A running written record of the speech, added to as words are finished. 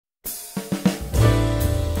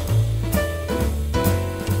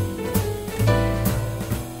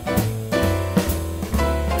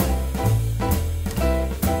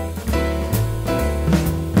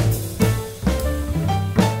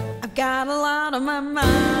lot on my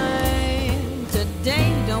mind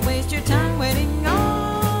today. Don't waste your time waiting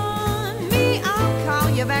on me. I'll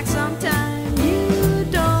call you back sometime. You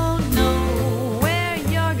don't know where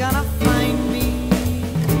you're gonna find me.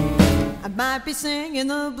 I might be singing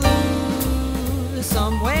the blues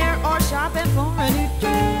somewhere, or shopping for a new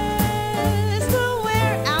dress to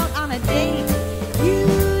wear out on a date.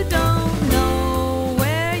 You don't know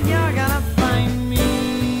where you're gonna find me.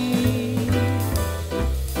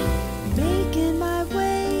 Making my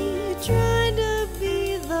way, trying to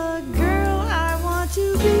be the girl I want to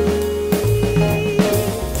be.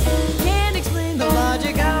 Can't explain the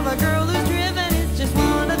logic of a girl who's driven. It's just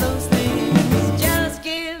one of those things. Just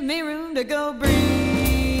give me room to go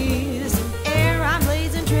breathe. Some air, I'm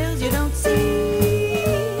blazing trails you don't see,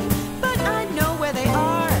 but I know where they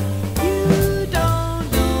are. You don't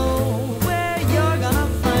know where you're gonna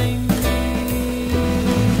find me.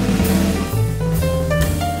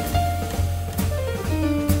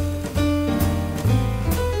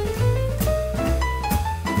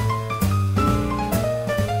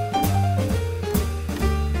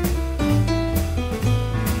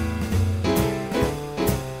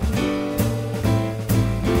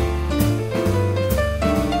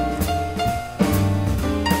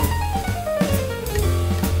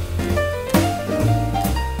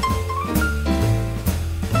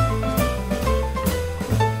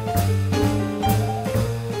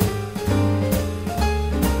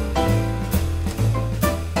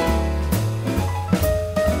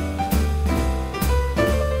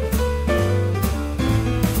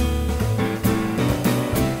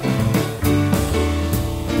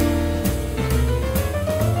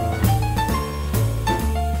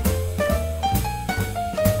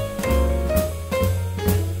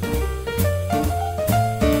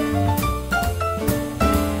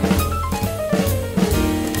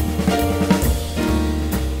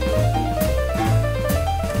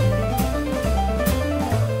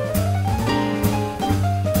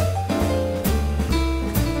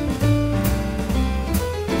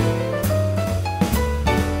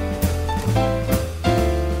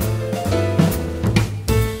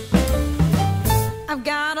 I've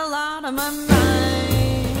got a lot on my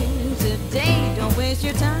mind today. Don't waste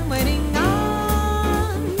your time waiting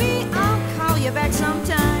on me. I'll call you back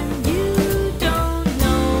sometime. You don't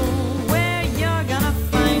know where you're gonna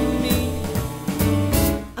find me.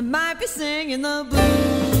 I might be singing the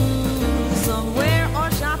blues somewhere,